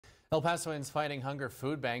El Pasoans Fighting Hunger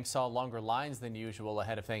Food Bank saw longer lines than usual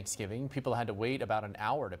ahead of Thanksgiving. People had to wait about an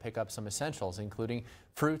hour to pick up some essentials, including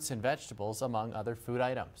fruits and vegetables, among other food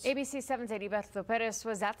items. ABC 7's Heriberto Perez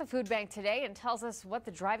was at the food bank today and tells us what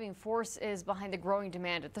the driving force is behind the growing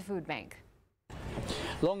demand at the food bank.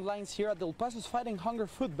 Long lines here at the El Paso's Fighting Hunger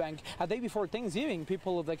Food Bank. A day before Thanksgiving,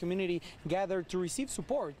 people of the community gathered to receive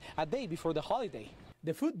support a day before the holiday.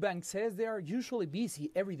 The food bank says they are usually busy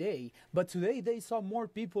every day, but today they saw more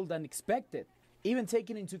people than expected, even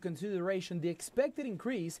taking into consideration the expected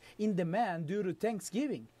increase in demand due to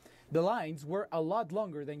Thanksgiving. The lines were a lot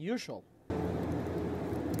longer than usual.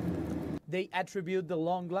 They attribute the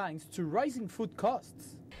long lines to rising food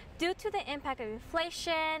costs. Due to the impact of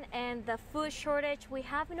inflation and the food shortage, we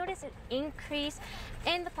have noticed an increase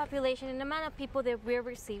in the population and the amount of people that we're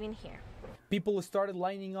receiving here. People started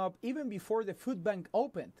lining up even before the food bank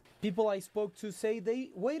opened. People I spoke to say they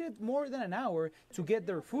waited more than an hour to get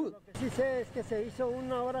their food.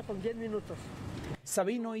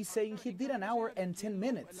 Sabino is saying he did an hour and 10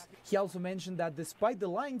 minutes. He also mentioned that despite the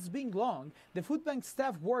lines being long, the food bank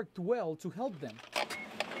staff worked well to help them.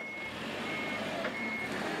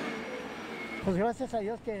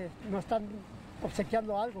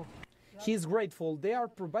 He is grateful they are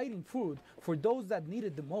providing food for those that need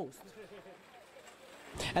it the most.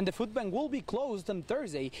 And the food bank will be closed on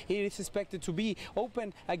Thursday. It is expected to be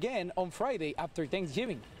open again on Friday after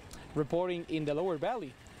Thanksgiving. Reporting in the Lower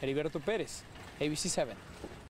Valley, Heriberto Perez, ABC 7.